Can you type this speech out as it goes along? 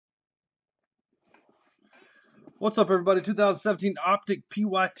What's up, everybody? 2017 Optic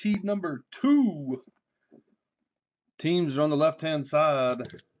PYT number 2. Teams are on the left-hand side.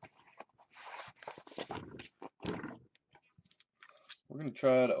 We're going to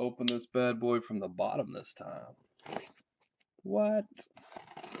try to open this bad boy from the bottom this time. What?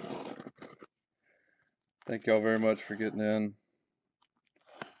 Thank y'all very much for getting in.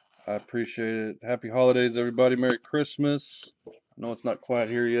 I appreciate it. Happy holidays, everybody. Merry Christmas. I know it's not quite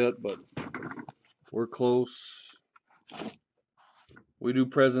here yet, but we're close. We do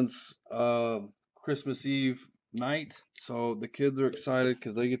presents Christmas Eve night, so the kids are excited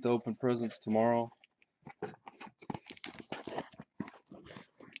because they get to open presents tomorrow.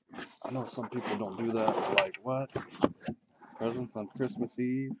 I know some people don't do that. They're like, what? Presents on Christmas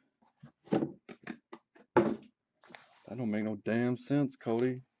Eve? That don't make no damn sense,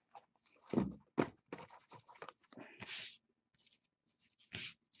 Cody.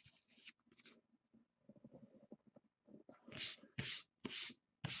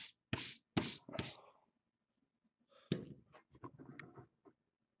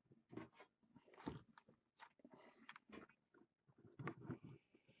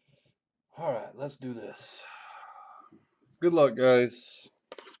 All right, let's do this. Good luck, guys.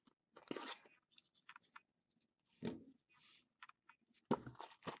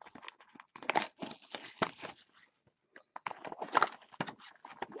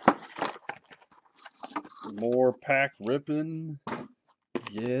 More pack ripping.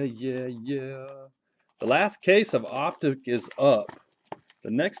 Yeah. The last case of Optic is up.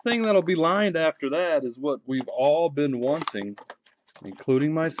 The next thing that'll be lined after that is what we've all been wanting,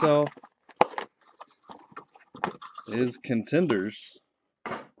 including myself, is Contenders.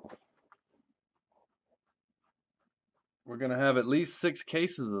 We're going to have at least 6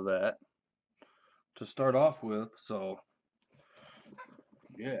 cases of that to start off with, so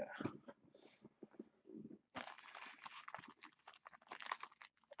yeah.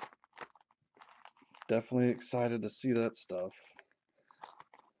 Definitely excited to see that stuff.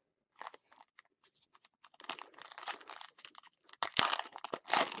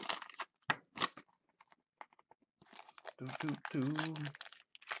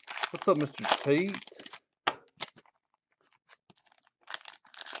 What's up, Mr. Tate?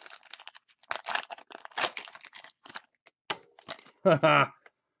 Haha.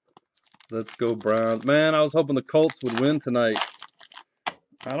 Let's go Browns. Man, I was hoping the Colts would win tonight.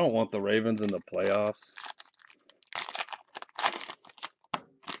 I don't want the Ravens in the playoffs.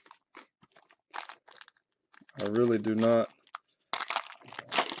 I really do not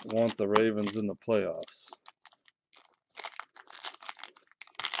want the Ravens in the playoffs.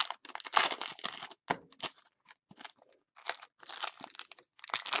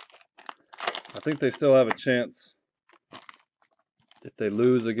 I think they still have a chance if they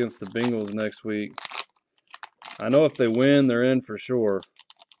lose against the Bengals next week. I know if they win, they're in for sure.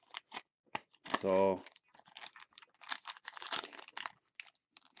 So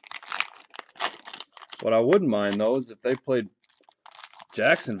what I wouldn't mind, though, is if they played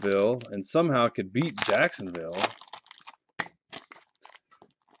Jacksonville and somehow could beat Jacksonville.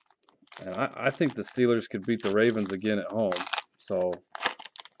 And I think the Steelers could beat the Ravens again at home. So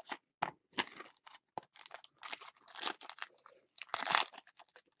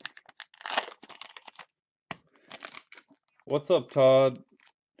what's up, Todd?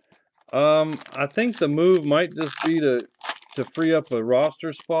 I think the move might just be to free up a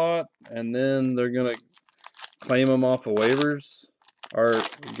roster spot, and then they're gonna claim him off of waivers or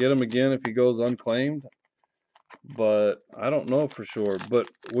get him again if he goes unclaimed. But I don't know for sure. But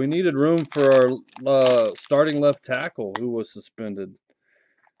we needed room for our starting left tackle who was suspended.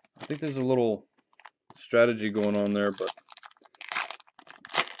 I think there's a little strategy going on there, but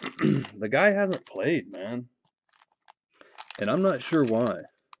the guy hasn't played, man. And I'm not sure why.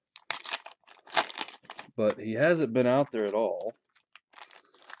 But he hasn't been out there at all.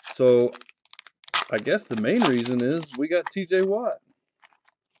 So I guess the main reason is we got TJ Watt.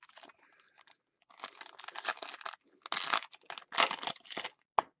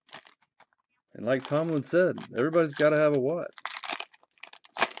 And like Tomlin said, everybody's got to have a Watt.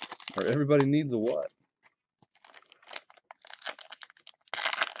 Or everybody needs a Watt.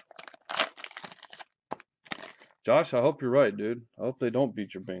 Josh, I hope you're right, dude. I hope they don't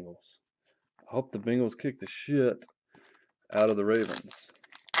beat your Bengals. I hope the Bengals kick the shit out of the Ravens.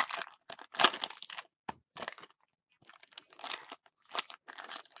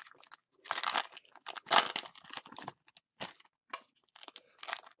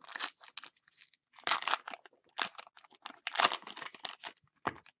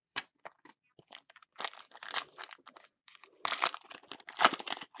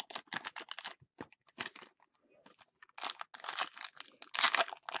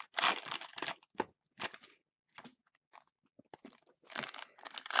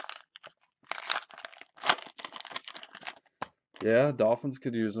 Yeah, Dolphins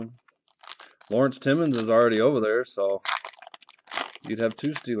could use him. Lawrence Timmons is already over there, so you'd have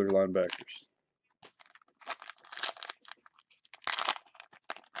 2 Steeler linebackers.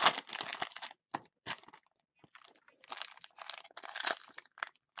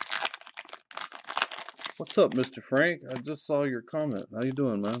 What's up, Mr. Frank? I just saw your comment. How you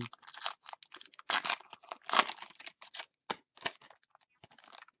doing, man?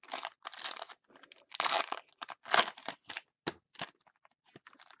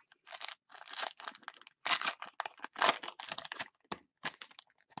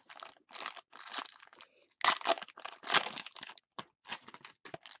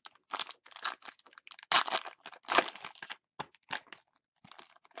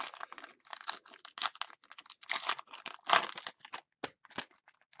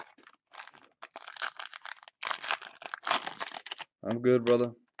 I'm good,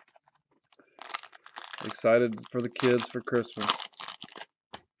 brother. Excited for the kids for Christmas.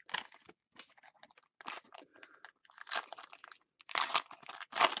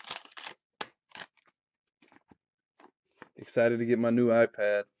 Excited to get my new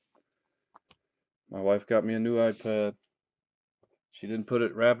iPad. My wife got me a new iPad. She didn't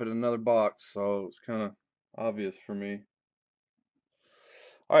wrap it in another box, so it's kind of obvious for me.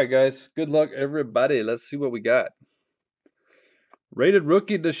 All right, guys. Good luck, everybody. Let's see what we got. Rated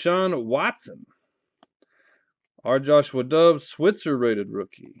rookie Deshaun Watson. Our Joshua Dubs, Switzer rated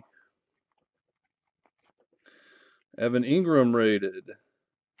rookie. Evan Ingram rated.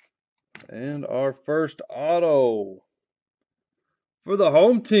 And our first auto for the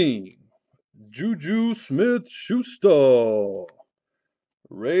home team, Juju Smith-Schuster.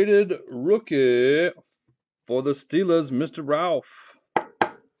 Rated rookie for the Steelers, Mr. Ralph.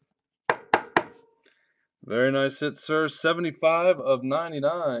 Very nice hit, sir. 75 of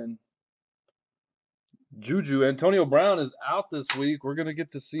 99. Juju. Antonio Brown is out this week. We're going to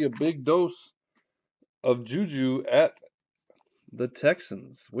get to see a big dose of Juju at the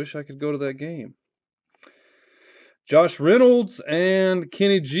Texans. Wish I could go to that game. Josh Reynolds and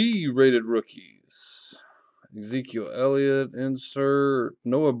Kenny G rated rookies. Ezekiel Elliott, insert.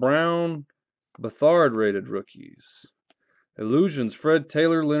 Noah Brown, Bethard rated rookies. Illusions, Fred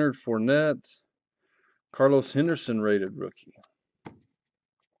Taylor, Leonard Fournette. Carlos Henderson rated rookie.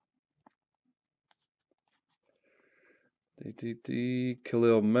 DTD,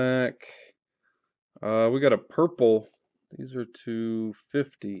 Khalil Mack. We got a purple. These are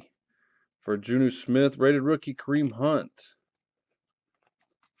 250 for Juju Smith. Rated rookie, Kareem Hunt.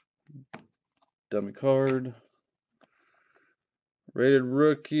 Dummy card. Rated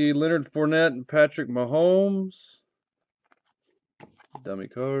rookie, Leonard Fournette and Patrick Mahomes. Dummy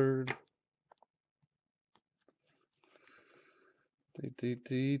card.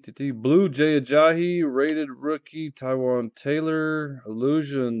 Blue Jay Ajayi, rated rookie, Tywan Taylor.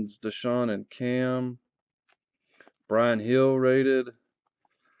 Illusions, Deshaun and Cam. Brian Hill rated.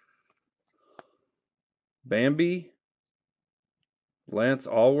 Bambi. Lance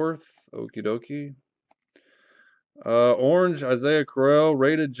Allworth, okie dokie. Orange, Isaiah Crowell,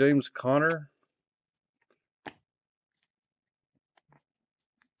 rated James Conner.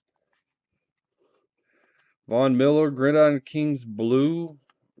 Von Miller, Gridiron Kings Blue,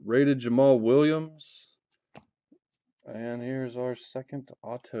 rated Jamal Williams. And here's our second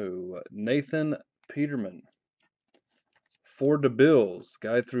auto, Nathan Peterman. For the Bills.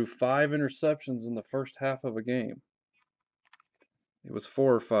 Guy threw 5 interceptions in the first half of a game. It was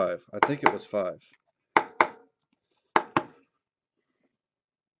 4 or 5. I think it was 5.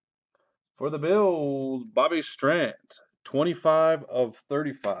 For the Bills, Bobby Strant. 25 of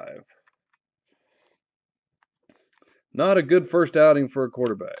 35. Not a good first outing for a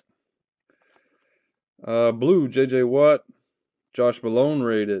quarterback. Blue, J.J. Watt. Josh Malone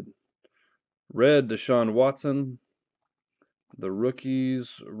rated. Red, Deshaun Watson. The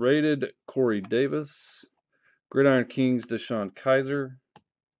rookies rated Corey Davis. Gridiron Kings, Deshaun Kaiser.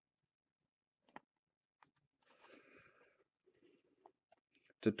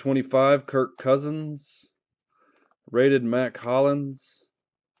 To 25, Kirk Cousins. Rated Mac Hollins.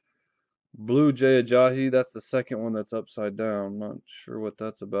 Blue Jay Ajayi, that's the second one that's upside down. Not sure what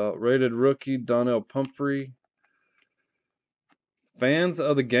that's about. Rated rookie, Donnell Pumphrey. Fans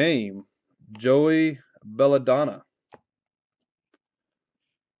of the game, Joey Belladonna.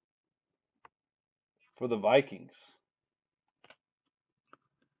 For the Vikings.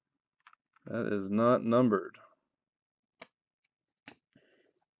 That is not numbered.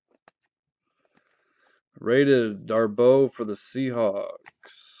 Rated Darboh for the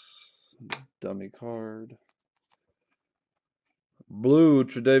Seahawks. Dummy card. Blue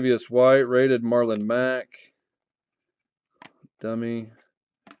Tre'Davious White. Rated Marlon Mack. Dummy.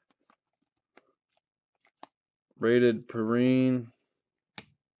 Rated Perrine.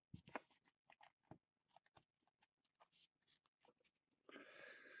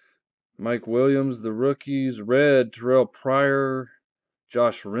 Mike Williams, the rookies. Red, Terrell Pryor.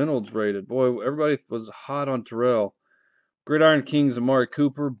 Josh Reynolds rated. Boy, everybody was hot on Terrell. Gridiron Kings, Amari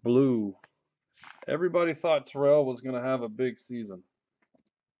Cooper. Blue. Everybody thought Terrell was going to have a big season.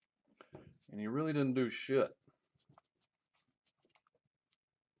 And he really didn't do shit.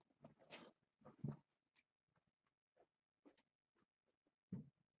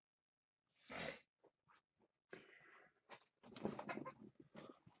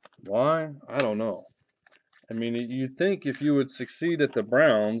 Why? I don't know. I mean, you'd think if you would succeed at the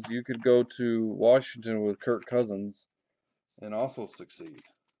Browns, you could go to Washington with Kirk Cousins and also succeed.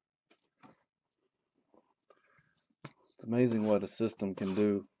 It's amazing what a system can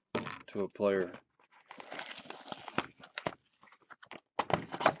do to a player.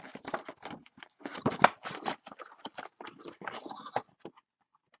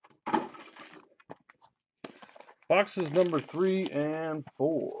 Boxes number 3 and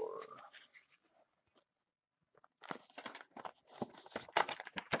 4.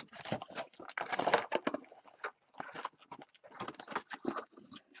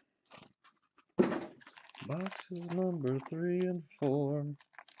 Boxes number 3 and 4.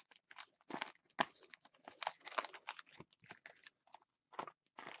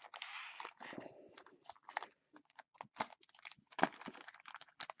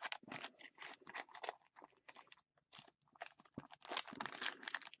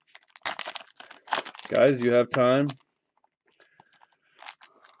 Guys, you have time?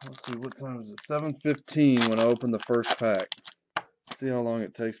 Let's see, what time is it? 7:15 when I open the first pack. See how long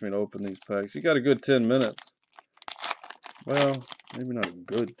it takes me to open these packs. You got a good 10 minutes. Well, maybe not a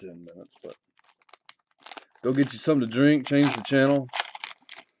good 10 minutes, but go get you something to drink, change the channel,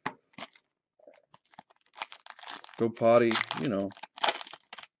 go potty, you know.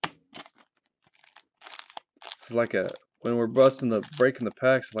 It's like when we're breaking the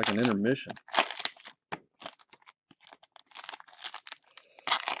packs, it's like an intermission.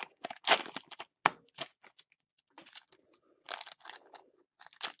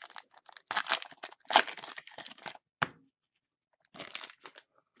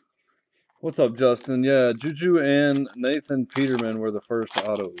 What's up, Justin? Yeah, Juju and Nathan Peterman were the first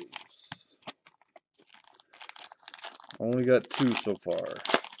autos. Only got 2 so far.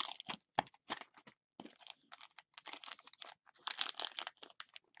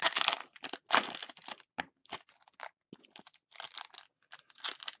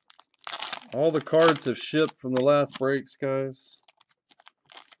 All the cards have shipped from the last breaks, guys.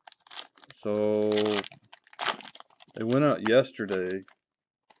 So they went out yesterday.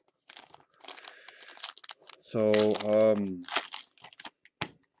 So,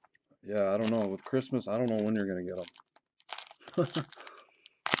 yeah, I don't know. With Christmas, I don't know when you're going to get them.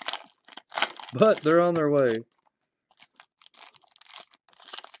 But they're on their way.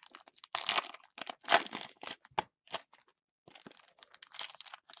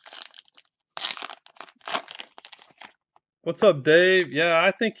 What's up, Dave? Yeah,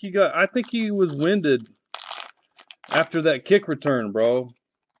 I think he was winded after that kick return, bro.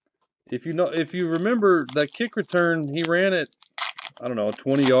 If you remember that kick return, he ran it, I don't know,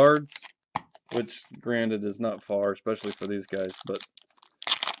 20 yards, which granted is not far, especially for these guys, but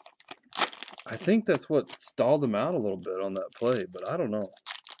I think that's what stalled him out a little bit on that play, but I don't know.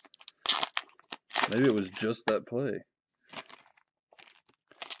 Maybe it was just that play.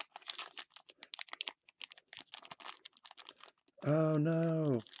 Oh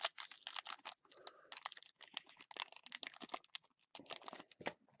no.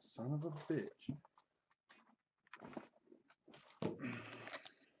 Son of a bitch.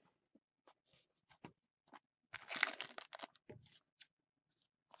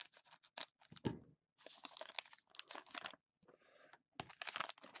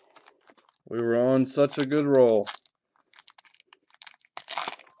 We were on such a good roll.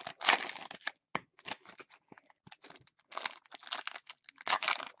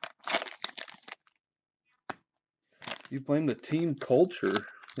 You blame the team culture?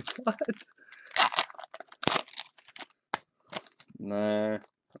 What? Nah,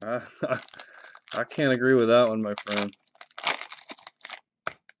 I can't agree with that one, my friend.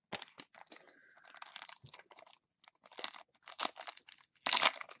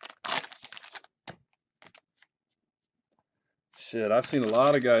 Shit, I've seen a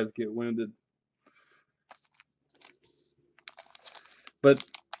lot of guys get winded. But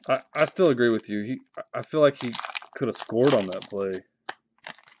I still agree with you. I feel like he could have scored on that play.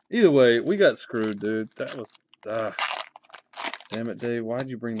 Either way, we got screwed, dude. That was Damn it, Dave. Why'd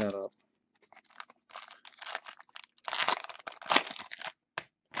you bring that up?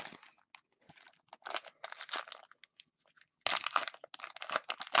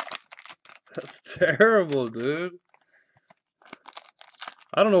 That's terrible, dude.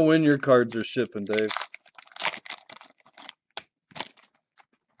 I don't know when your cards are shipping, Dave.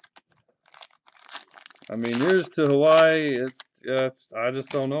 I mean, yours to Hawaii, I just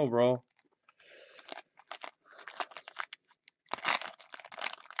don't know, bro.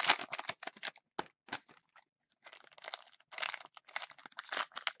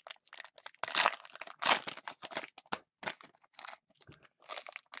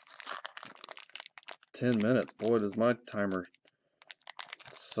 $10. Boy, does my timer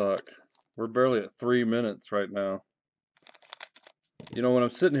suck. We're barely at 3 minutes right now. You know, when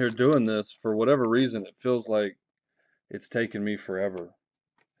I'm sitting here doing this, for whatever reason, it feels like it's taken me forever.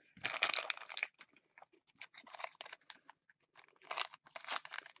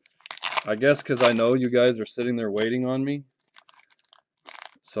 I guess because I know you guys are sitting there waiting on me,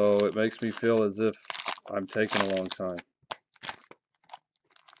 so it makes me feel as if I'm taking a long time.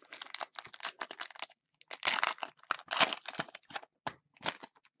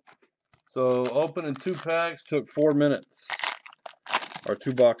 So opening 2 packs took 4 minutes. Or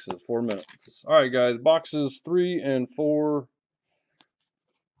 2 boxes, 4 minutes. Alright guys, boxes 3 and 4.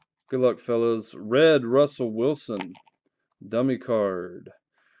 Good luck, fellas. Red Russell Wilson, dummy card.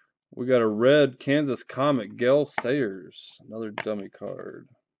 We got a red Kansas Comet, Gale Sayers, another dummy card.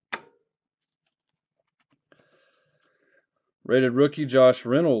 Rated rookie, Josh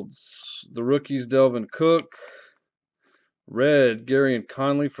Reynolds. The rookies, Delvin Cook. Red, Gary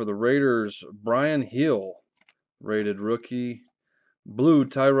Conley for the Raiders, Brian Hill, rated rookie. Blue,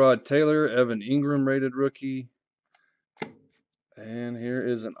 Tyrod Taylor, Evan Ingram, rated rookie. And here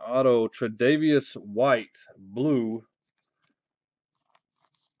is an auto, Tre'Davious White, blue,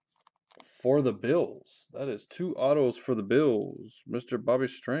 for the Bills. That is 2 autos for the Bills, Mr. Bobby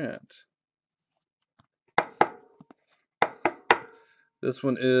Strant. This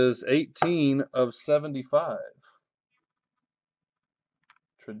one is 18 of 75.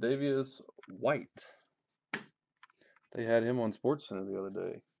 Tre'Davious White. They had him on SportsCenter the other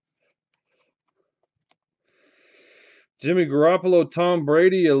day. Jimmy Garoppolo, Tom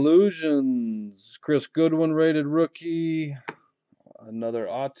Brady, Illusions. Chris Goodwin, rated rookie. Another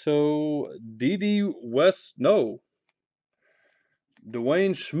auto. Dwayne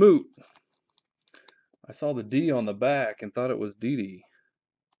Schmoot. I saw the D on the back and thought it was Didi.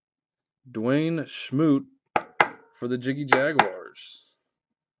 Dwayne Schmoot for the Jiggy Jaguars.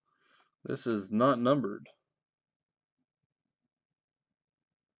 This is not numbered.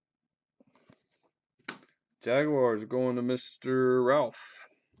 Jaguars going to Mr. Ralph.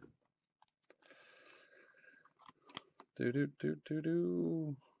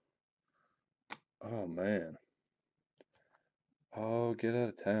 Oh, man. Oh, get out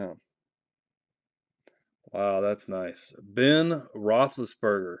of town. Wow, that's nice. Ben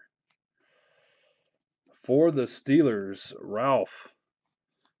Roethlisberger. For the Steelers, Ralph.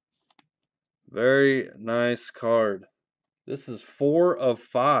 Very nice card. This is 4 of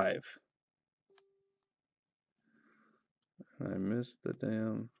 5. I missed the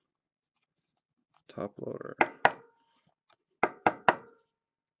damn top loader.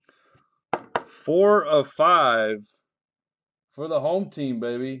 4 of 5 for the home team,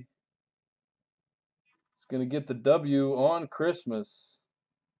 baby. It's going to get the W on Christmas.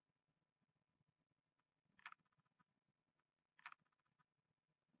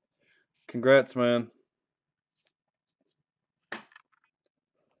 Congrats, man.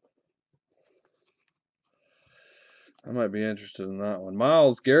 I might be interested in that one.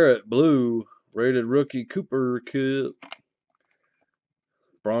 Myles Garrett, blue, rated rookie, Cooper Kupp.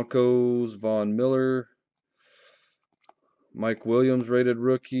 Broncos, Von Miller. Mike Williams, rated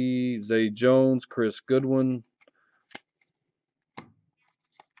rookie. Zay Jones, Chris Goodwin.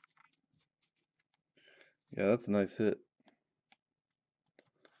 Yeah, that's a nice hit.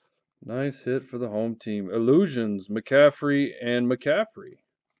 Nice hit for the home team. Illusions, McCaffrey and McCaffrey.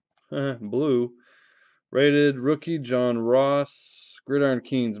 Blue. Rated rookie, John Ross. Gridiron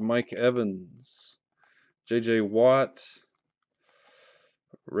Kings, Mike Evans. J.J. Watt.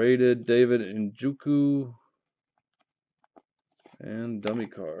 Rated, David Njoku. And dummy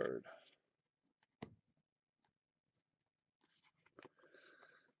card.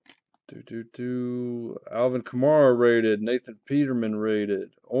 Alvin Kamara rated. Nathan Peterman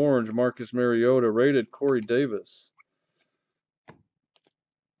rated. Orange, Marcus Mariota rated. Corey Davis.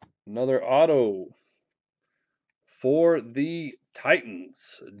 Another auto for the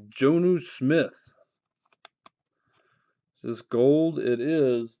Titans. Jonnu Smith. Is this gold? It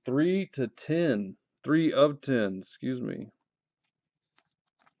is 3 to 10. 3 of 10, excuse me.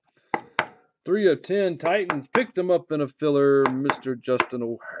 3 of 10. Titans picked him up in a filler, Mr. Justin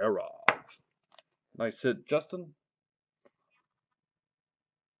O'Hara. Nice hit, Justin.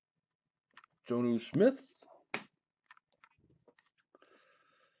 Jonu Smith.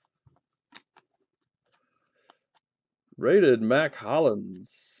 Rated Mac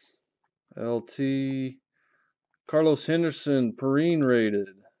Hollins. LT. Carlos Henderson, Perrine rated.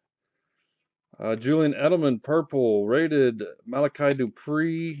 Julian Edelman, purple, rated. Malachi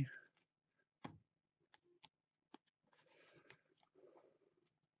Dupree.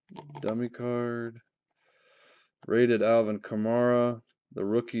 Dummy card. Rated Alvin Kamara. The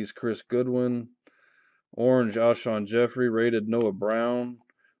rookies, Chris Goodwin. Orange, Alshon Jeffrey. Rated Noah Brown.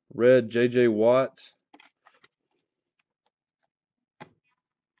 Red, J.J. Watt.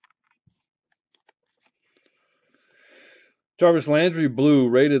 Jarvis Landry, blue,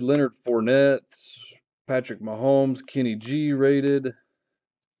 rated Leonard Fournette. Patrick Mahomes, Kenny G, rated.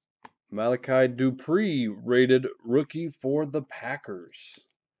 Malachi Dupree, rated rookie for the Packers.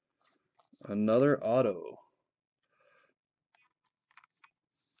 Another auto.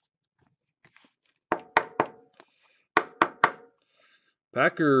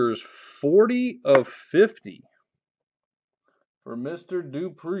 Packers 40 of 50 for Mr.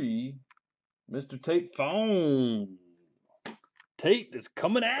 Dupree. Mr. Tate Phone. Tate is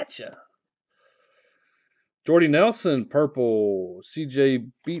coming at you. Jordy Nelson, purple. CJ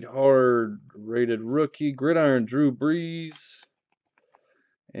Beathard, rated rookie. Gridiron Drew Brees.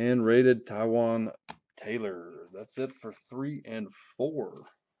 And rated Taiwan Taylor. That's it for 3 and 4.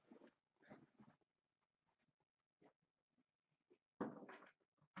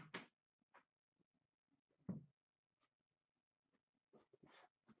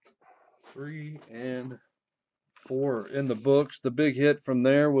 Three and 4 in the books. The big hit from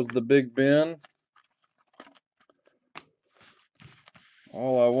there was the Big Ben.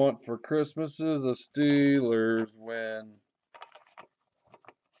 All I want for Christmas is a Steelers win.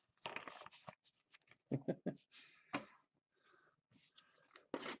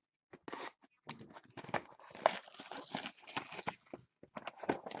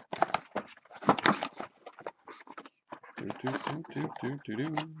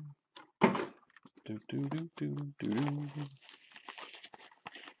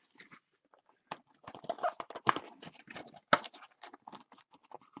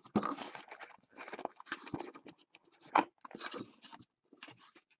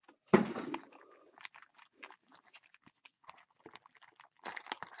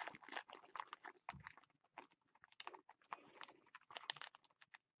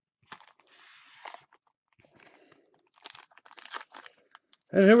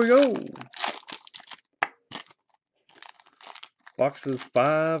 And here we go. Boxes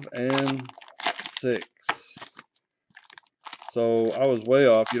 5 and 6. So I was way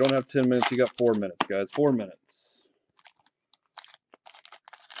off. You don't have 10 minutes. You got 4 minutes, guys. 4 minutes.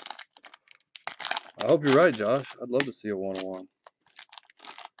 I hope you're right, Josh. I'd love to see a 101.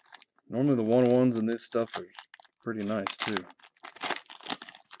 Normally the 101s in this stuff are pretty nice, too.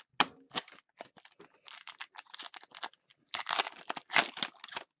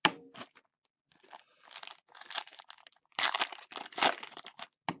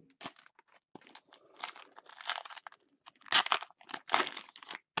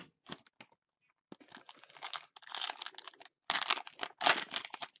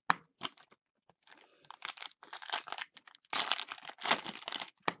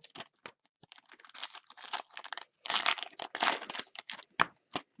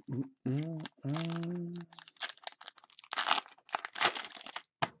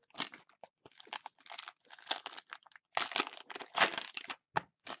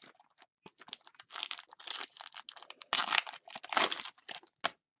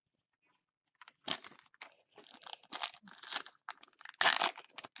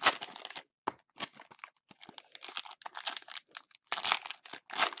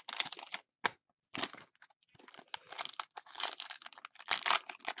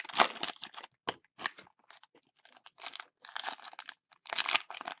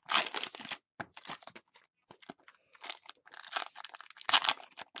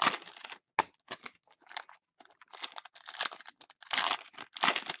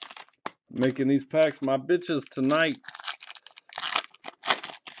 Making these packs my bitches tonight.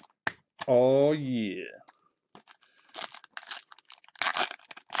 Oh, yeah.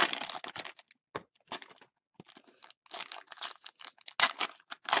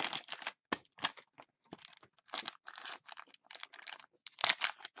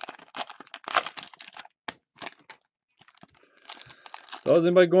 So is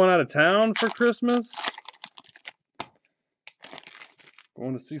anybody going out of town for Christmas?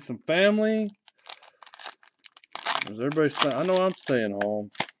 Going to see some family? Or is everybody staying? I know I'm staying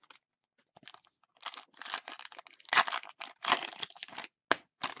home.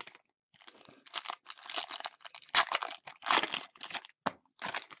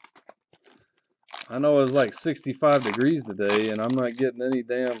 I know it was like 65 degrees today, and I'm not getting any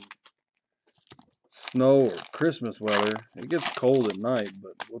damn snow or Christmas weather. It gets cold at night,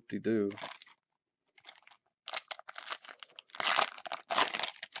 but whoop-de-doo.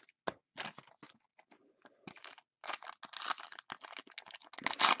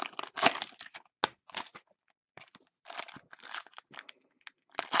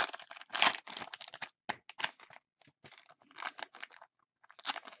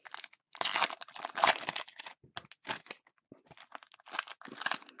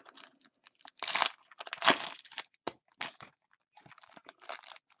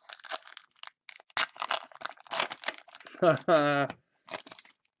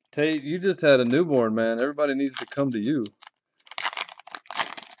 Tate, you just had a newborn, man. Everybody needs to come to you.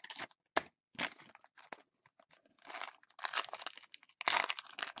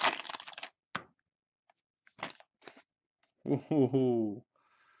 Ooh,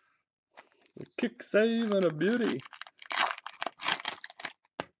 a kick save and a beauty.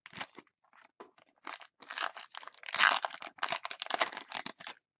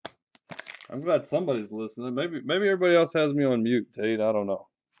 I'm glad somebody's listening. Maybe everybody else has me on mute, Tate. I don't know.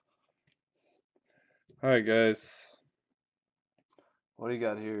 All right, guys. What do you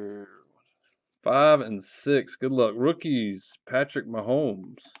got here? 5 and 6. Good luck. Rookies. Patrick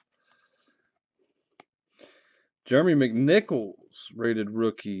Mahomes. Jeremy McNichols, rated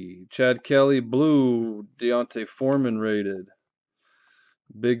rookie. Chad Kelly, blue. Deontay Foreman, rated.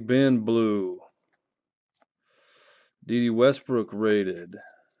 Big Ben, blue. Dede Westbrook, rated.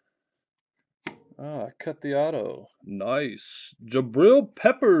 Oh, I cut the auto. Nice. Jabril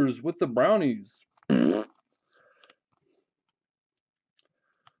Peppers with the Brownies.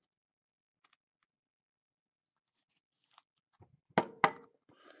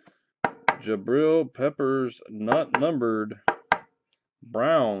 Jabril Peppers, not numbered.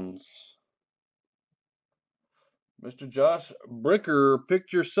 Browns. Mr. Josh Bricker,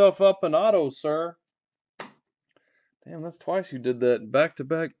 picked yourself up an auto, sir. Damn, that's twice you did that.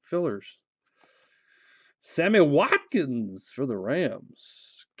 Back-to-back fillers. Sammy Watkins for the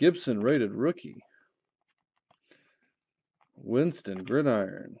Rams. Gibson, rated rookie. Winston,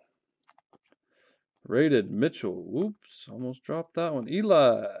 gridiron. Rated Mitchell. Whoops, almost dropped that one.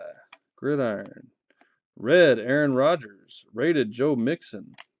 Eli, gridiron. Red, Aaron Rodgers. Rated Joe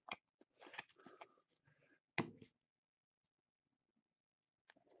Mixon.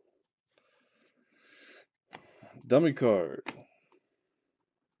 Dummy card.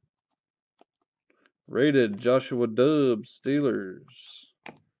 Rated Joshua Dobbs, Steelers.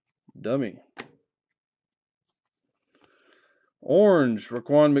 Dummy. Orange,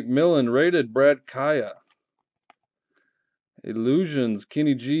 Raquan McMillan. Rated Brad Kaya. Illusions,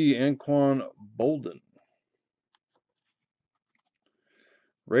 Kenny G, Anquan Bolden.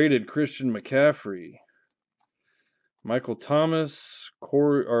 Rated Christian McCaffrey. Michael Thomas,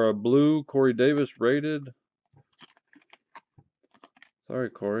 blue, Corey Davis, rated. Sorry,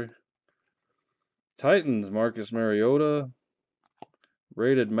 Corey. Titans, Marcus Mariota.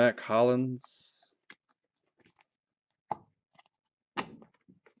 Rated Mac Hollins.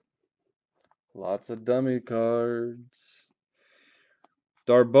 Lots of dummy cards.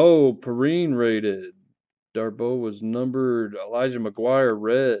 Darboh, Perrine, rated. Darboh was numbered. Elijah McGuire,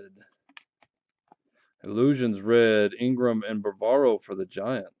 red. Illusions, red. Ingram and Bavaro for the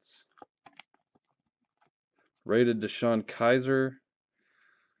Giants. Rated Deshaun Kaiser.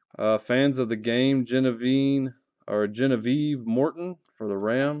 Fans of the game, Genevieve Morton for the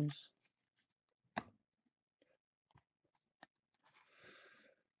Rams.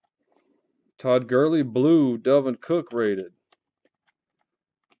 Todd Gurley, blue. Delvin Cook, rated.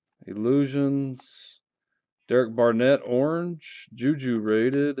 Illusions. Derek Barnett, orange. Juju,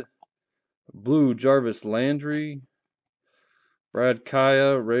 rated. Blue, Jarvis Landry. Brad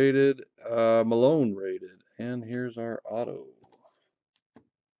Kaya, rated. Malone, rated. And here's our auto.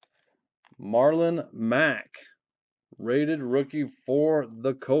 Marlon Mack, rated rookie for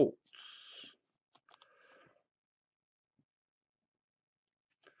the Colts.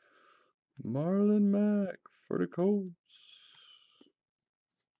 Marlon Mack for the Colts.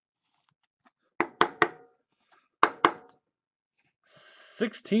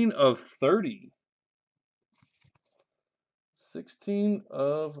 16 of 30. 16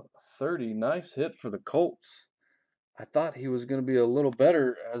 of 30. Nice hit for the Colts. I thought he was going to be a little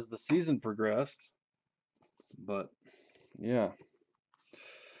better as the season progressed, but yeah,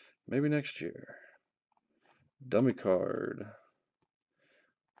 maybe next year. Dummy card.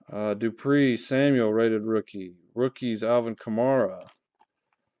 Dupree, Samuel, rated rookie. Rookies, Alvin Kamara.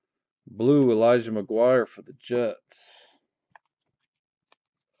 Blue, Elijah McGuire for the Jets.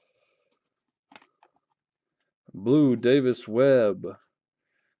 Blue, Davis Webb.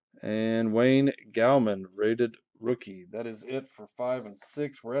 And Wayne Gallman, rated rookie. That is it for 5 and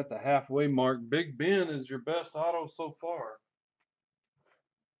 6. We're at the halfway mark. Big Ben is your best auto so far.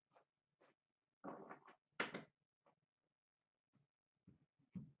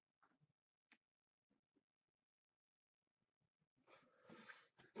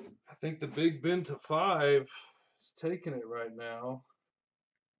 I think the Big Ben to 5 is taking it right now.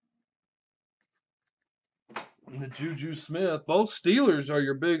 And the Juju Smith. Both Steelers are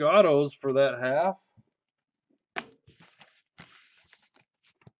your big autos for that half.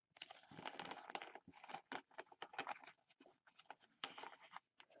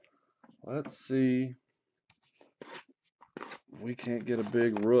 Let's see. We can't get a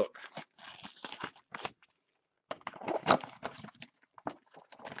big rook.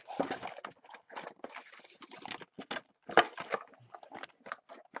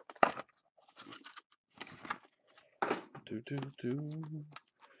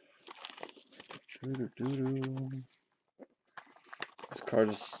 This card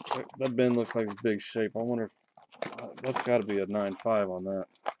is, that Ben looks like it's big shape. I wonder if that's got to be a 9.5 on that.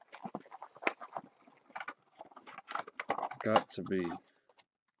 Got to be.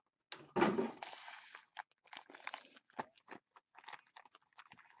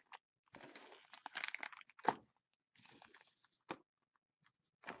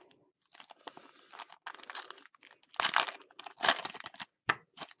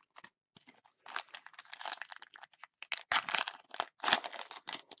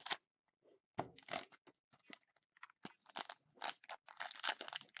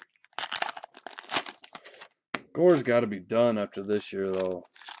 Gore's got to be done after this year, though.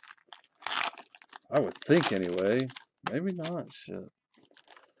 I would think anyway. Maybe not. Shit.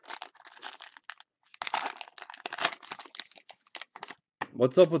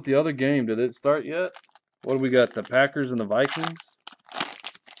 What's up with the other game? Did it start yet? What do we got? The Packers and the Vikings?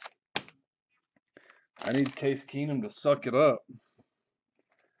 I need Case Keenum to suck it up.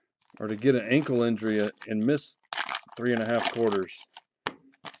 Or to get an ankle injury and miss 3.5 quarters.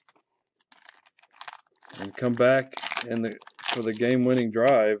 And come back for the game-winning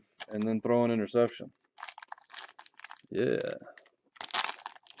drive and then throw an interception. Yeah.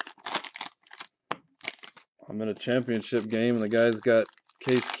 I'm in a championship game and the guy's got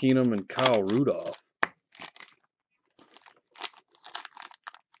Case Keenum and Kyle Rudolph.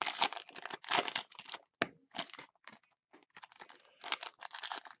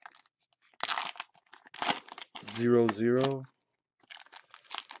 Zero.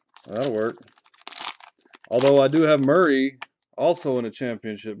 That'll work. Although I do have Murray also in a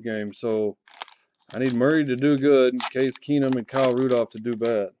championship game, so I need Murray to do good, Case Keenum and Kyle Rudolph to do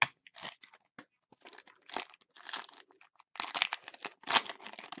bad.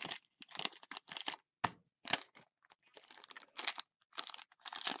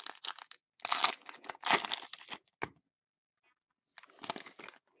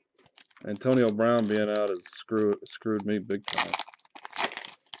 Antonio Brown being out has screwed me big time.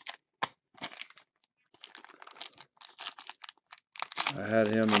 I had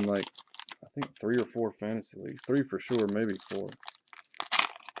him in like, I think 3 or 4 fantasy leagues. 3 for sure, maybe 4.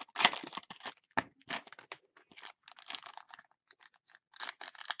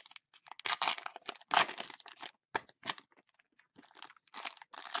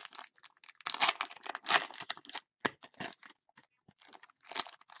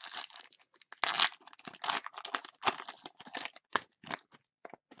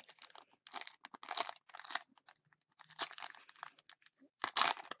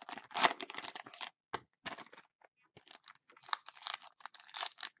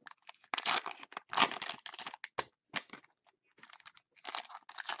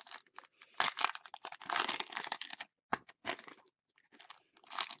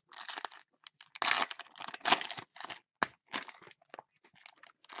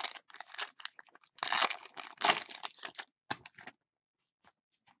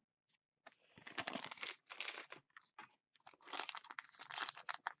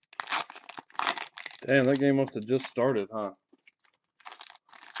 Damn, that game must have just started, huh?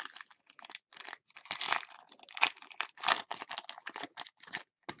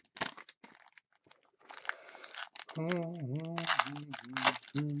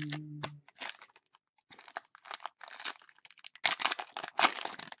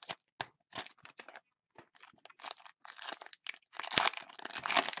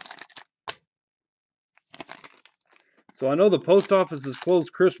 So I know the post office is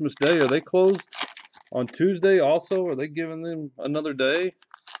closed Christmas Day. Are they closed on Tuesday also? Are they giving them another day?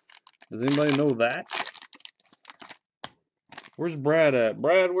 Does anybody know that? Where's Brad at?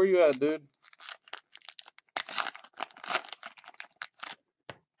 Brad, where you at, dude?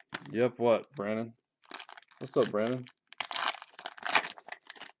 Yep, what, Brandon? What's up, Brandon?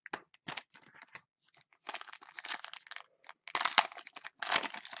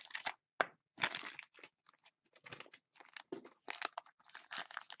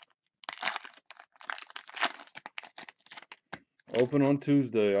 Open on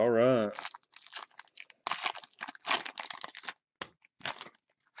Tuesday. All right.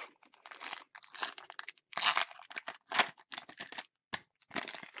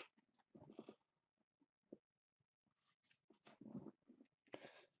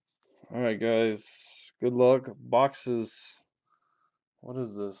 All right, guys. Good luck. Boxes. What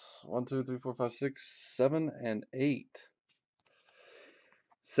is this? 1, 2, 3, 4, 5, 6, 7, and 8.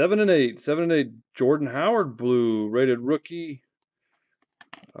 7 and 8. 7 and 8. Jordan Howard blue rated rookie.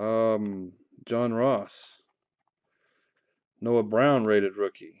 John Ross. Noah Brown rated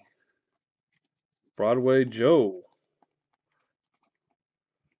rookie. Broadway Joe.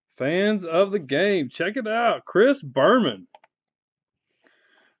 Fans of the game, check it out. Chris Berman.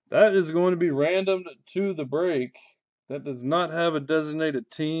 That is going to be random to the break. That does not have a designated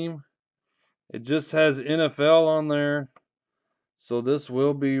team. It just has NFL on there. So this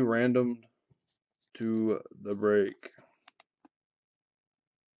will be random to the break.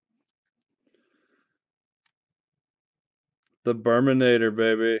 The Berminator,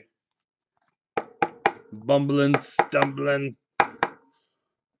 baby. Bumbling, stumbling.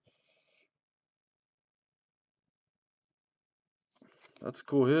 That's a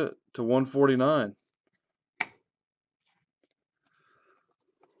cool hit to 149.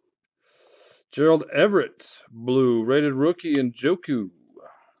 Gerald Everett, blue, rated rookie in Joku.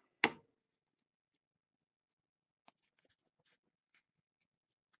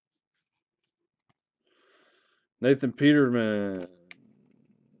 Nathan Peterman.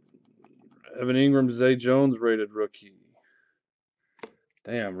 Evan Ingram, Zay Jones, rated rookie.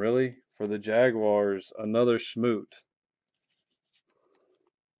 Damn, really? For the Jaguars, another Smoot.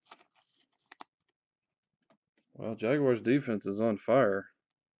 Well, Jaguars defense is on fire.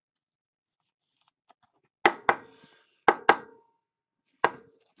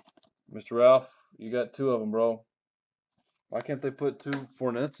 Mr. Ralph, you got 2 of them, bro. Why can't they put 2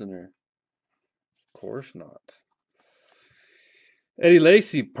 Fournettes in there? Of course not. Eddie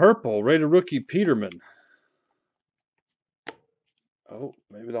Lacy, purple, rated rookie Peterman. Oh,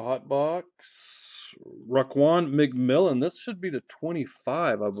 maybe the hot box. Raquan McMillan. This should be the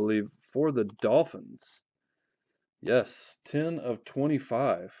 25, I believe, for the Dolphins. Yes, 10 of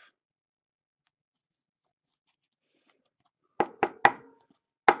 25.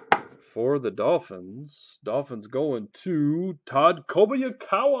 For the Dolphins. Dolphins going to Todd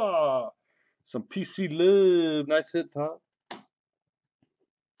Kobayakawa. Some PC love. Nice hit, Todd.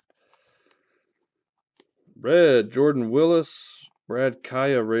 Red, Jordan Willis. Brad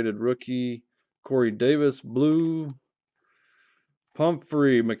Kaya, rated rookie. Corey Davis, blue.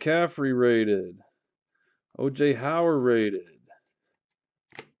 Pumphrey, McCaffrey, rated. O.J. Howard, rated.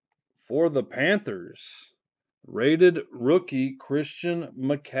 For the Panthers, rated rookie Christian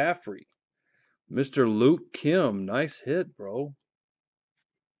McCaffrey. Mr. Luke Kim, nice hit, bro.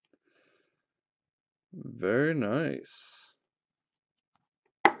 Very nice.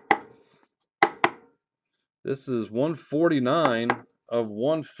 This is 149 of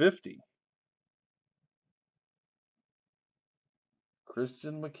 150.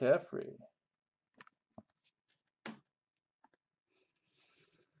 Christian McCaffrey.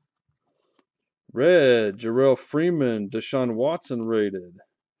 Red, Jarrell Freeman, Deshaun Watson rated.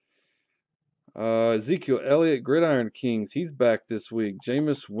 Ezekiel Elliott, Gridiron Kings. He's back this week.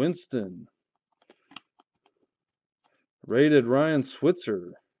 Jameis Winston. Rated Ryan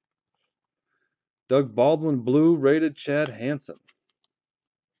Switzer. Doug Baldwin, blue, rated Chad Hansen.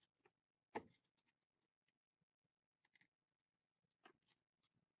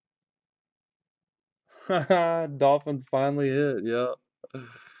 Dolphins finally hit, yeah.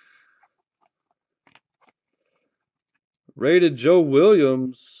 Rated Joe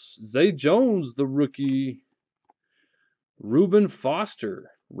Williams. Zay Jones, the rookie. Reuben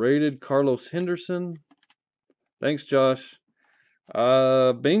Foster. Rated Carlos Henderson. Thanks, Josh.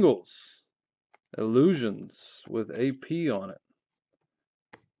 Bengals. Illusions with AP on it.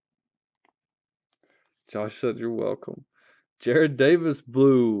 Josh said you're welcome. Jared Davis,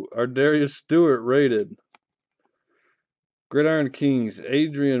 blue. Ardarius Stewart, rated. Gridiron Kings,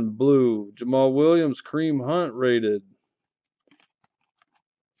 Adrian, blue. Jamal Williams, Kareem Hunt, rated.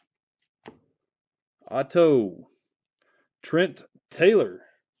 Otto. Trent Taylor.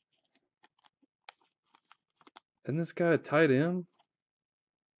 Isn't this guy a tight end?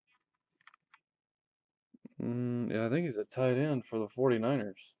 Yeah, I think he's a tight end for the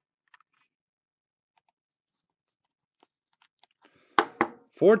 49ers.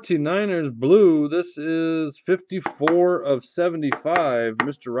 49ers blue. This is 54 of 75.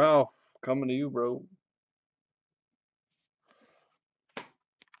 Mr. Ralph, coming to you, bro.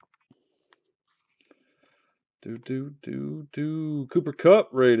 Cooper Kupp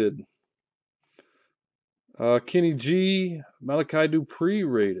rated. Kenny G. Malachi Dupree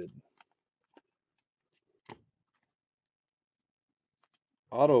rated.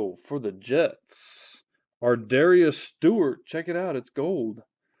 Auto for the Jets. Ardarius Stewart. Check it out. It's gold.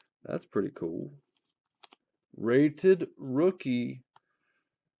 That's pretty cool. Rated rookie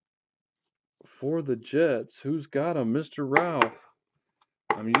for the Jets. Who's got him? Mr. Ralph.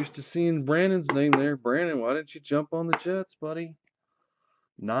 I'm used to seeing Brandon's name there. Brandon, why didn't you jump on the Jets, buddy?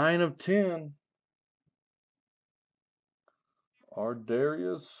 9 of 10.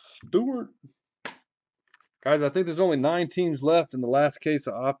 Ardarius Stewart. Guys, I think there's only 9 teams left in the last case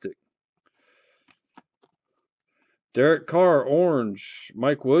of Optic. Derek Carr, orange.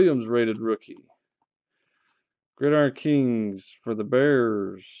 Mike Williams, rated rookie. Gridiron Kings for the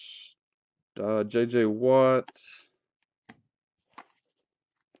Bears. J.J. Watt.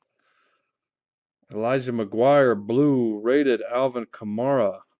 Elijah McGuire, blue, rated. Alvin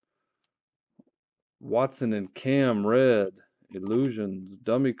Kamara. Watson and Cam, red. Illusions,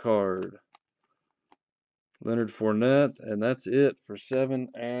 dummy card. Leonard Fournette, and that's it for 7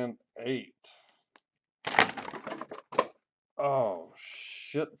 and 8. Oh,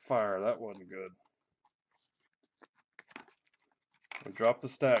 shit fire. That wasn't good. We dropped the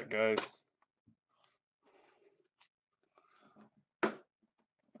stack, guys.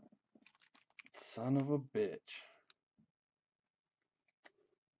 Son of a bitch.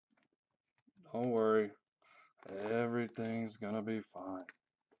 Don't worry. Everything's gonna be fine.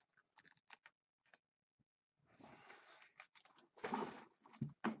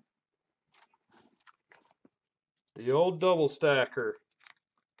 The old double stacker.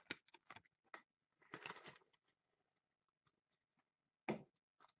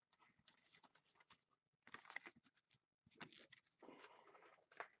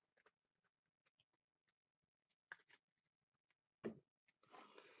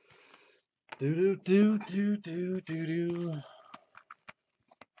 Do.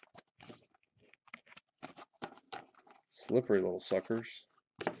 Slippery little suckers.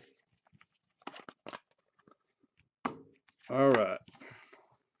 All right.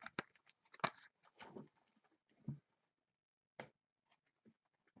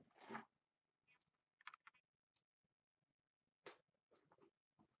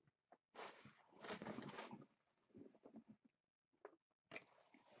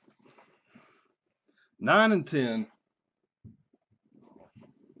 Nine and 10.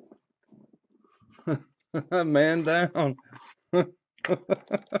 Man down.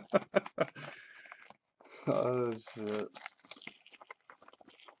 Oh, shit.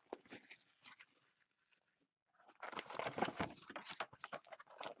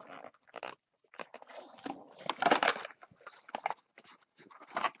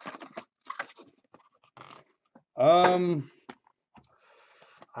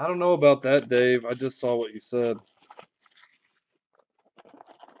 I don't know about that, Dave. I just saw what you said.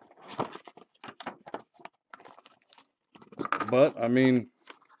 But, I mean,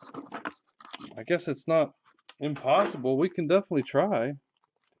 I guess it's not impossible. We can definitely try.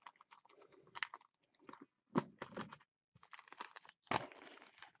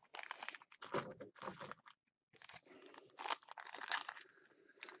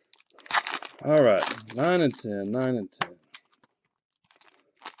 All right, 9 and 10, 9 and 10.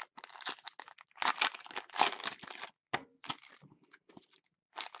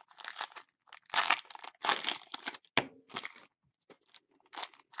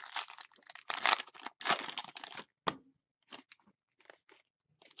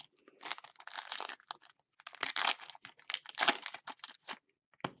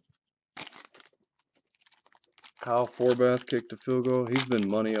 Kyle Forbath kicked a field goal. He's been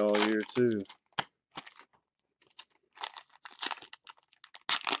money all year, too.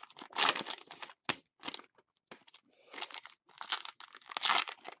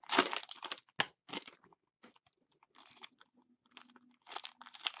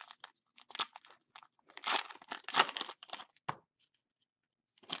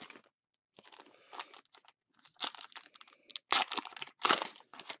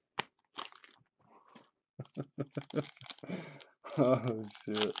 Oh,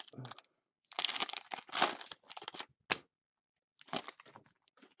 shit.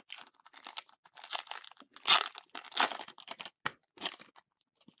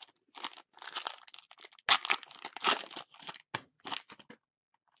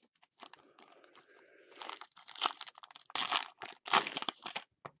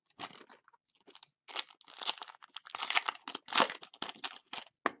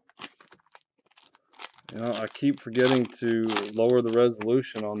 You know, I keep forgetting to lower the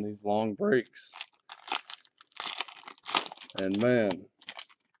resolution on these long breaks. And man,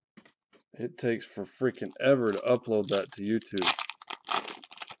 it takes for freaking ever to upload that to YouTube.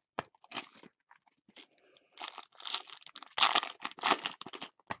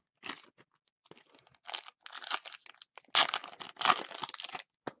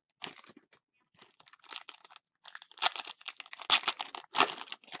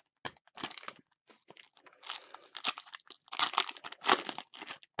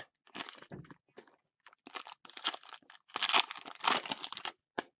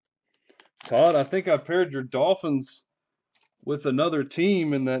 Todd, I think I paired your Dolphins with another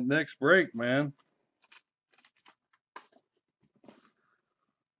team in that next break, man.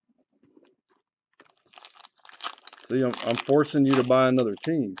 See, I'm forcing you to buy another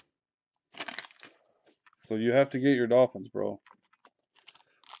team. So you have to get your Dolphins, bro.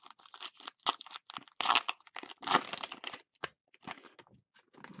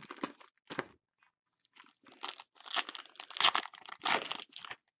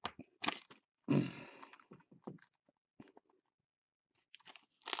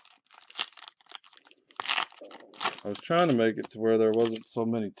 I was trying to make it to where there wasn't so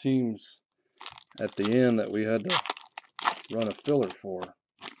many teams at the end that we had to run a filler for.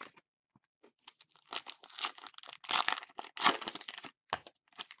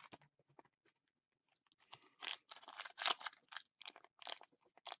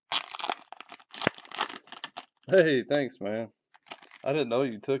 Hey, thanks, man. I didn't know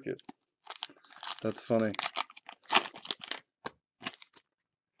you took it. That's funny.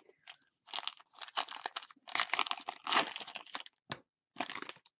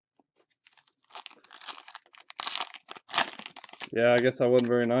 Yeah, I guess I wasn't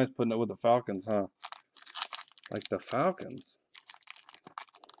very nice putting it with the Falcons, huh? Like the Falcons.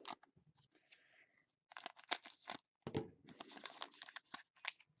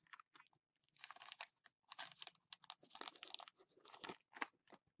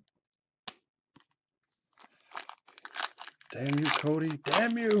 Damn you, Cody.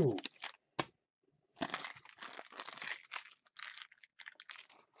 Damn you.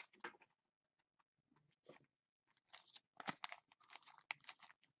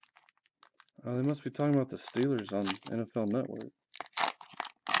 Oh, they must be talking about the Steelers on NFL Network.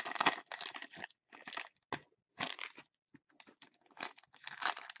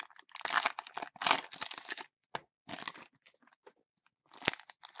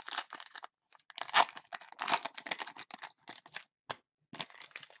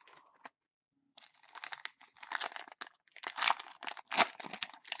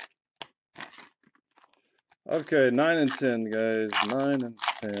 Okay, 9 and 10, guys. 9 and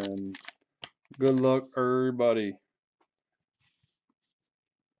 10. Good luck, everybody.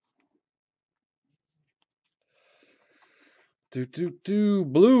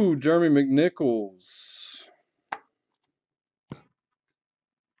 Blue, Jeremy McNichols.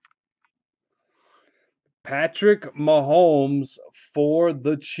 Patrick Mahomes for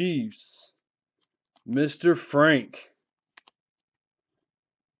the Chiefs. Mr. Frank.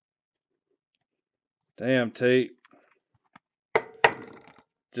 Damn, Tate.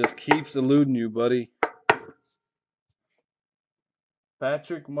 Just keeps eluding you, buddy.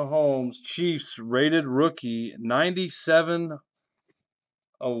 Patrick Mahomes, Chiefs, rated rookie, 97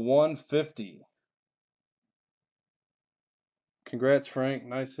 of 150. Congrats, Frank.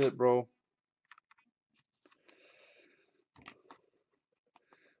 Nice hit, bro.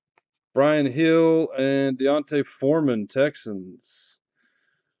 Brian Hill and Deontay Foreman, Texans.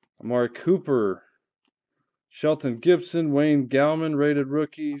 Amari Cooper, Shelton Gibson, Wayne Gallman, rated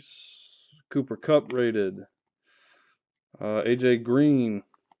rookies. Cooper Kupp, rated. AJ Green.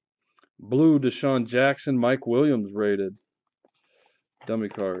 Blue, Deshaun Jackson, Mike Williams, rated. Dummy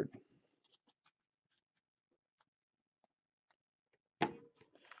card.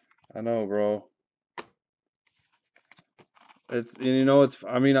 I know, bro. It's, you know, it's,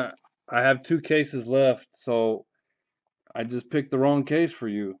 I mean, I have 2 cases left, so I just picked the wrong case for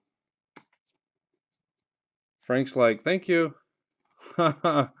you. Frank's like, thank you.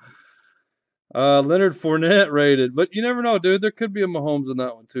 Leonard Fournette rated, but you never know, dude. There could be a Mahomes in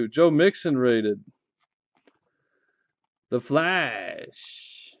that one too. Joe Mixon rated. The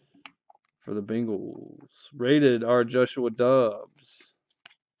Flash for the Bengals. Rated are Joshua Dobbs.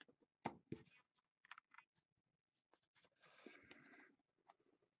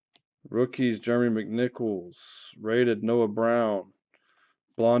 Rookies, Jeremy McNichols. Rated Noah Brown.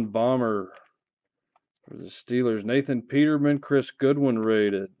 Blonde Bomber for the Steelers. Nathan Peterman, Chris Goodwin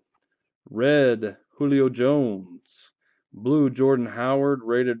rated. Red, Julio Jones. Blue, Jordan Howard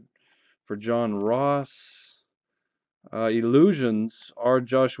rated for John Ross. Illusions are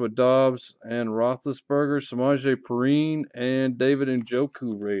Joshua Dobbs and Roethlisberger, Samaje Perine, and David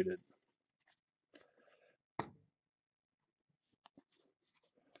Njoku rated.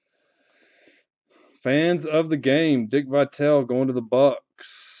 Fans of the game, Dick Vitale going to the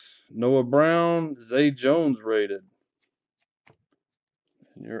Bucks. Noah Brown, Zay Jones rated.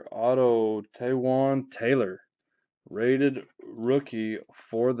 And your auto, Taywan Taylor, rated rookie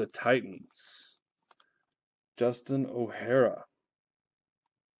for the Titans. Justin O'Hara.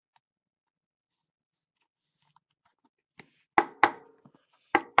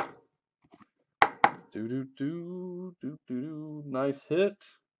 Nice hit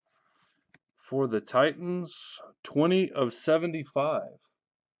for the Titans. 20 of 75.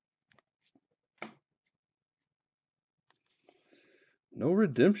 No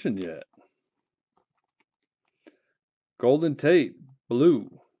redemption yet. Golden Tate, blue.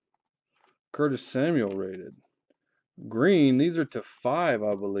 Curtis Samuel rated. Green, these are to 5,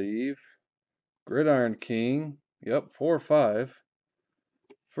 I believe. Gridiron King, yep, 4 or 5.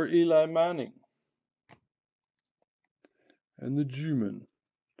 For Eli Manning. And the G-Man.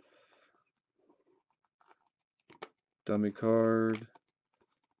 Dummy card.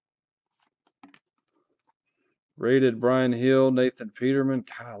 Rated Brian Hill, Nathan Peterman.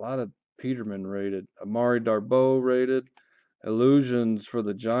 God, a lot of Peterman rated. Amari Darboh rated. Illusions for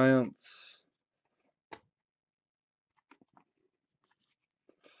the Giants.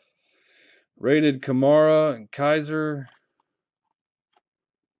 Rated Kamara and Kaiser.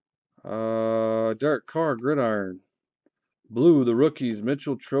 Derek Carr, Gridiron. Blue, the rookies,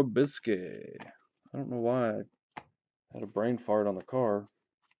 Mitchell Trubisky. I don't know why I had a brain fart on the car.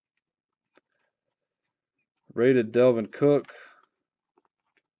 Rated Delvin Cook.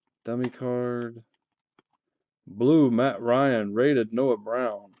 Dummy card. Blue, Matt Ryan. Rated Noah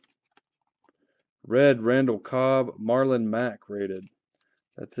Brown. Red, Randall Cobb. Marlon Mack rated.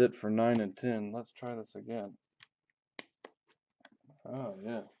 That's it for 9 and 10. Let's try this again. Oh,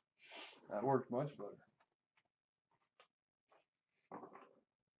 yeah. That worked much better.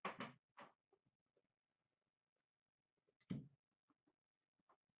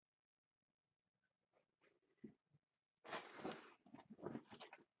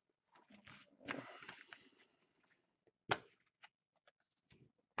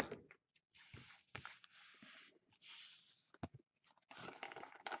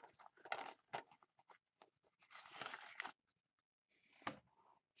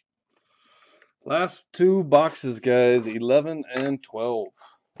 Last 2 boxes, guys. 11 and 12.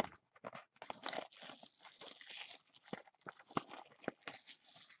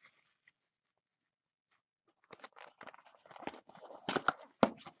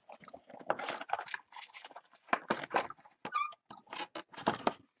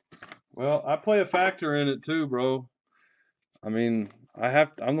 Well, I play a factor in it too, bro. I mean,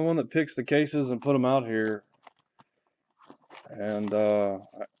 I'm the one that picks the cases and put them out here. And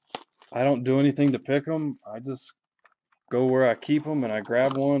I don't do anything to pick them. I just go where I keep them and I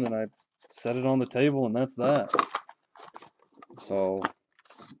grab one and I set it on the table and that's that. So,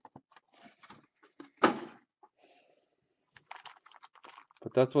 but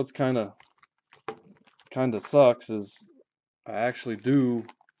that's what's kind of sucks is I actually do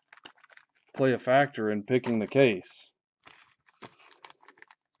play a factor in picking the case.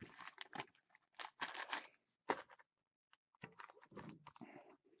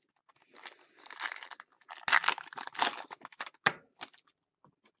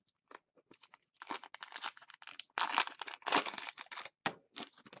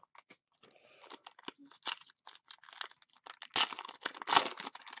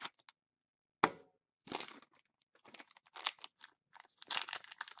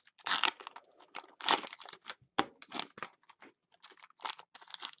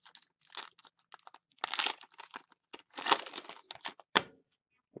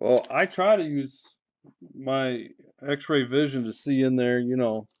 Well, I try to use my x-ray vision to see in there, you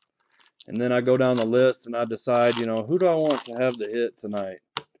know, and then I go down the list and I decide, you know, who do I want to have the hit tonight?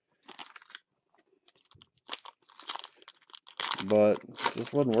 But it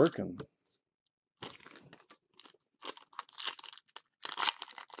just wasn't working.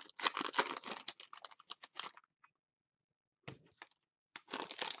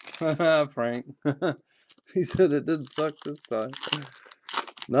 Frank. He said it didn't suck this time.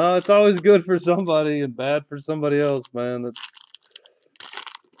 No, it's always good for somebody and bad for somebody else, man.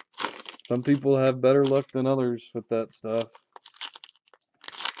 Some people have better luck than others with that stuff.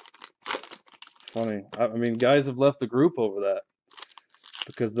 Funny. I mean, guys have left the group over that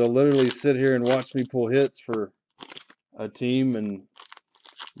because they'll literally sit here and watch me pull hits for a team and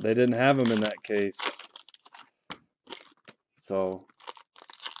They didn't have them in that case. So,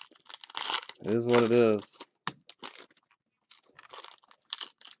 it is what it is.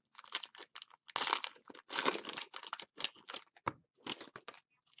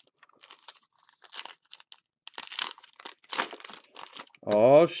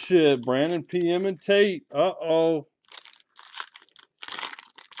 Oh shit, Brandon PM and Tate. Uh-oh.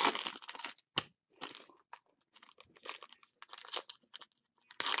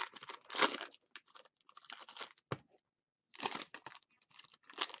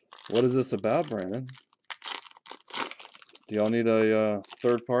 What is this about, Brandon? Do y'all need a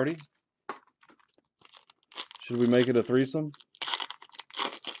third party? Should we make it a threesome?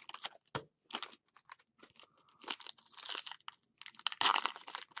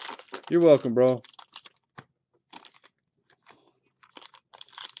 You're welcome, bro.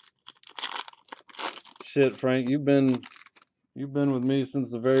 Shit, Frank, you've been with me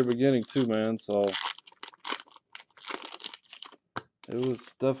since the very beginning too, man, so it was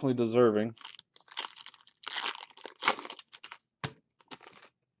definitely deserving.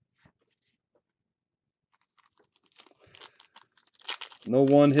 No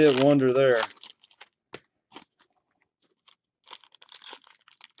one-hit wonder there.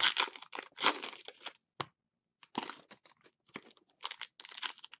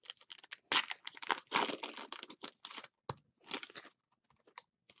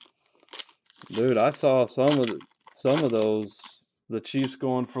 Dude, I saw some of those, the Chiefs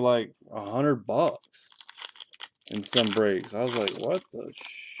going for like $100 in some breaks. I was like, what the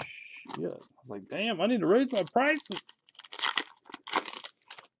shit? I was like, damn, I need to raise my prices.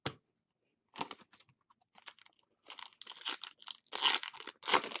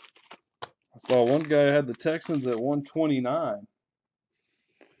 I saw one guy had the Texans at 129. I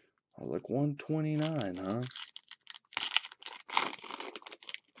was like, 129, huh?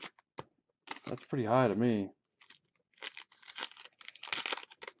 That's pretty high to me.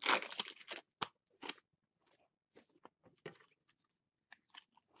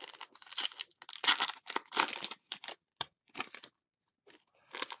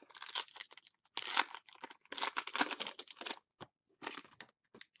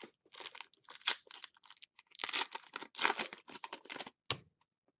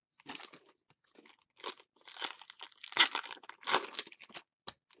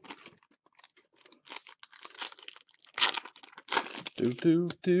 Do do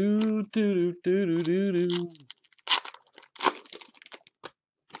do do do do do do.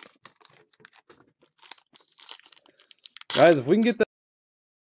 Guys, if we can get that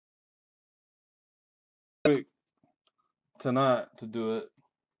quick tonight to do it,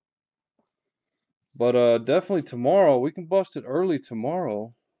 but definitely tomorrow we can bust it early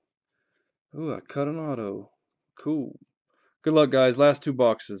tomorrow. Ooh, I cut an auto. Cool. Good luck, guys. Last two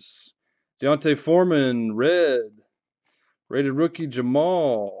boxes. Deontay Foreman, red. Rated rookie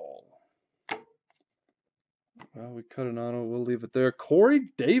Jamal. Well, we cut an auto. We'll leave it there.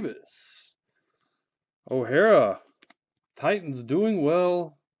 Corey Davis. O'Hara. Titans doing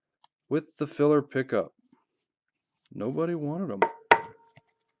well with the filler pickup. Nobody wanted them.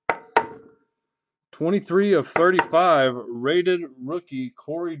 23 of 35. Rated rookie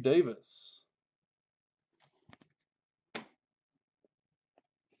Corey Davis.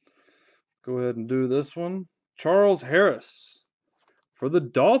 Go ahead and do this one. Charles Harris for the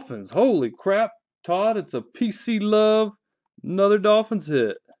Dolphins. Holy crap, Todd. It's a PC Love. Another Dolphins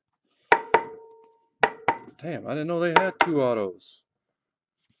hit. Damn, I didn't know they had two autos.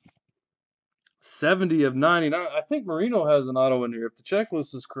 70 of 99. I think Marino has an auto in here. If the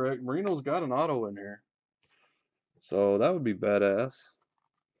checklist is correct, Marino's got an auto in here. So that would be badass.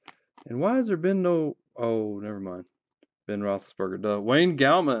 And why has there been no... Oh, never mind. Ben Roethlisberger. Duh. Wayne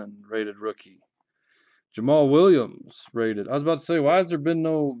Gallman, rated rookie. Jamal Williams, rated. I was about to say, why has there been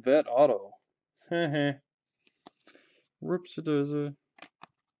no vet auto? Whoops-a-daisy.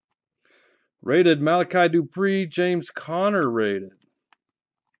 Rated Malachi Dupree, James Conner, rated.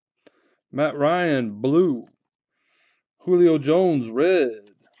 Matt Ryan, blue. Julio Jones, red.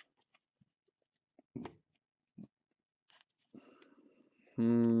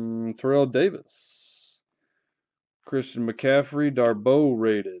 Terrell Davis. Christian McCaffrey, Darboh,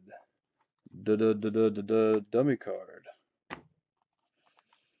 rated. Dummy card.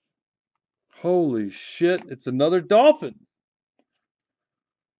 Holy shit, it's another Dolphin.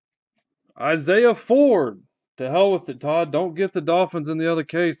 Isaiah Ford. To hell with it, Todd. Don't get the Dolphins in the other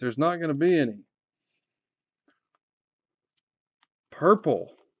case. There's not going to be any.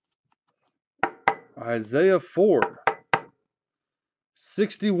 Purple. Isaiah Ford.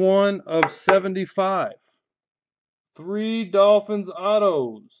 61 of 75. 3 Dolphins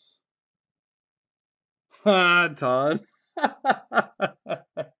autos. Ha, Todd.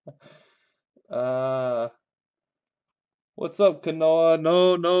 uh, what's up, Kanoa?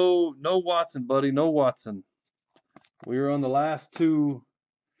 No Watson, buddy. No Watson. We are on the last two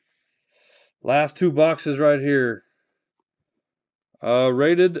boxes right here.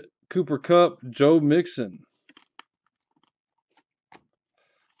 Rated Cooper Kupp, Joe Mixon.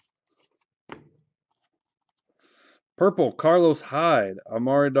 Purple, Carlos Hyde,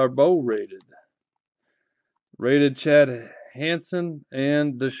 Amari Darboh rated. Rated Chad Hansen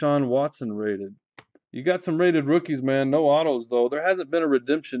and Deshaun Watson rated. You got some rated rookies, man. No autos, though. There hasn't been a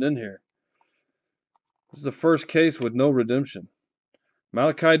redemption in here. This is the first case with no redemption.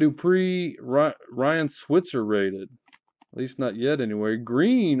 Malachi Dupree, Ryan Switzer rated. At least not yet, anyway.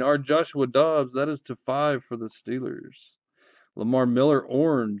 Green, our Joshua Dobbs. That is /5 for the Steelers. Lamar Miller,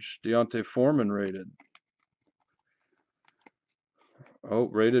 orange. Deontay Foreman rated. Oh,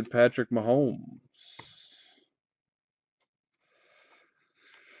 rated Patrick Mahomes.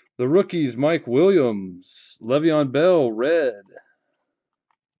 The rookies, Mike Williams. Le'Veon Bell, red.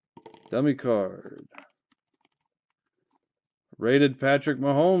 Dummy card. Rated Patrick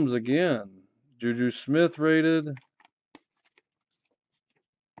Mahomes again. Juju Smith rated.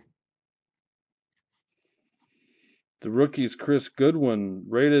 The rookies, Chris Goodwin.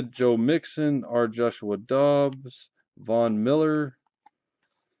 Rated Joe Mixon, R. Joshua Dobbs, Von Miller.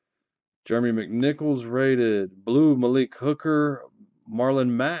 Jeremy McNichols rated. Blue, Malik Hooker, Marlon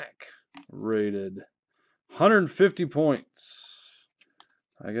Mack rated. 150 points.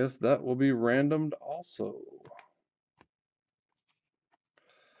 I guess that will be randomed also.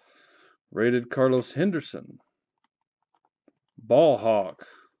 Rated Carlos Henderson. Ball Hawk,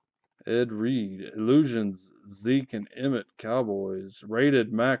 Ed Reed. Illusions, Zeke and Emmett, Cowboys.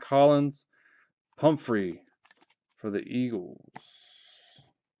 Rated Mac Hollins, Pumphrey for the Eagles.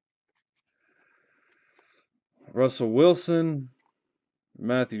 Russell Wilson,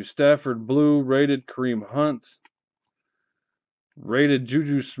 Matthew Stafford, blue. Rated Kareem Hunt. Rated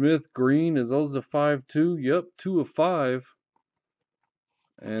Juju Smith, green. Is those the 5-2? Yep, 2 of 5.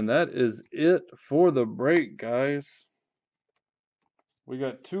 And that is it for the break, guys. We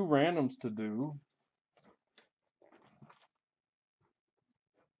got 2 randoms to do.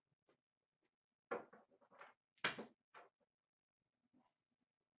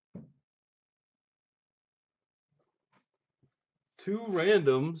 Two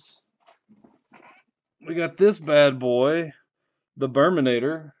randoms. We got this bad boy, the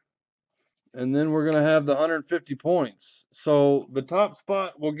Berminator, and then we're going to have the 150 points. So the top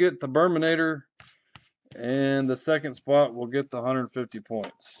spot will get the Berminator, and the second spot will get the 150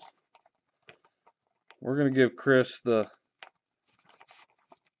 points. We're going to give Chris the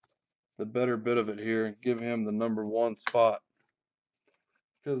better bit of it here and give him the #1 spot.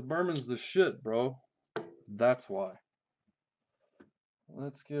 Because Berman's the shit, bro. That's why.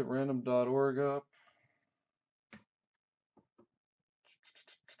 Let's get random.org up.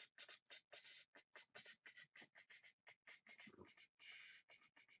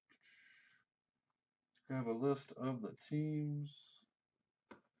 Grab a list of the teams.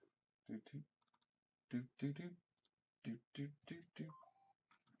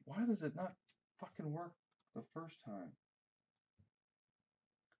 Why does it not fucking work the first time?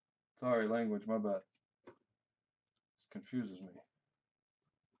 Sorry, language, my bad. This confuses me.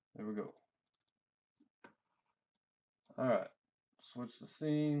 There we go. Alright. Switch the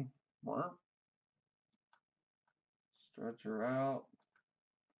scene. Stretch her out.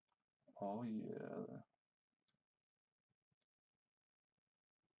 Oh yeah.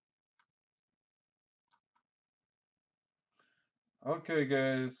 Okay,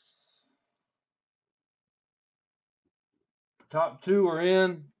 guys. Top 2 are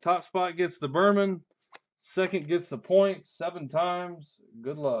in. Top spot gets the Berman. Second gets the points 7 times.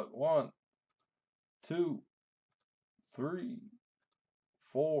 Good luck. 1, 2, 3,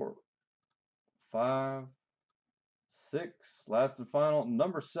 4, 5, 6. Last and final.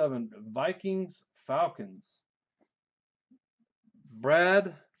 Number 7. Vikings, Falcons.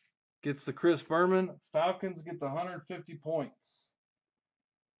 Brad gets the Chris Berman. Falcons get the 150 points.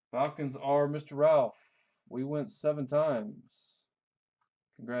 Falcons are Mr. Ralph. We went 7 times.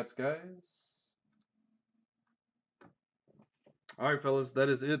 Congrats, guys. All right, fellas, that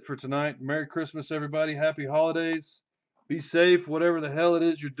is it for tonight. Merry Christmas, everybody. Happy holidays. Be safe, whatever the hell it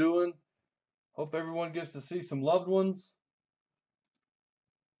is you're doing. Hope everyone gets to see some loved ones.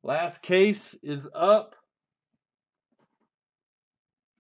 Last case is up.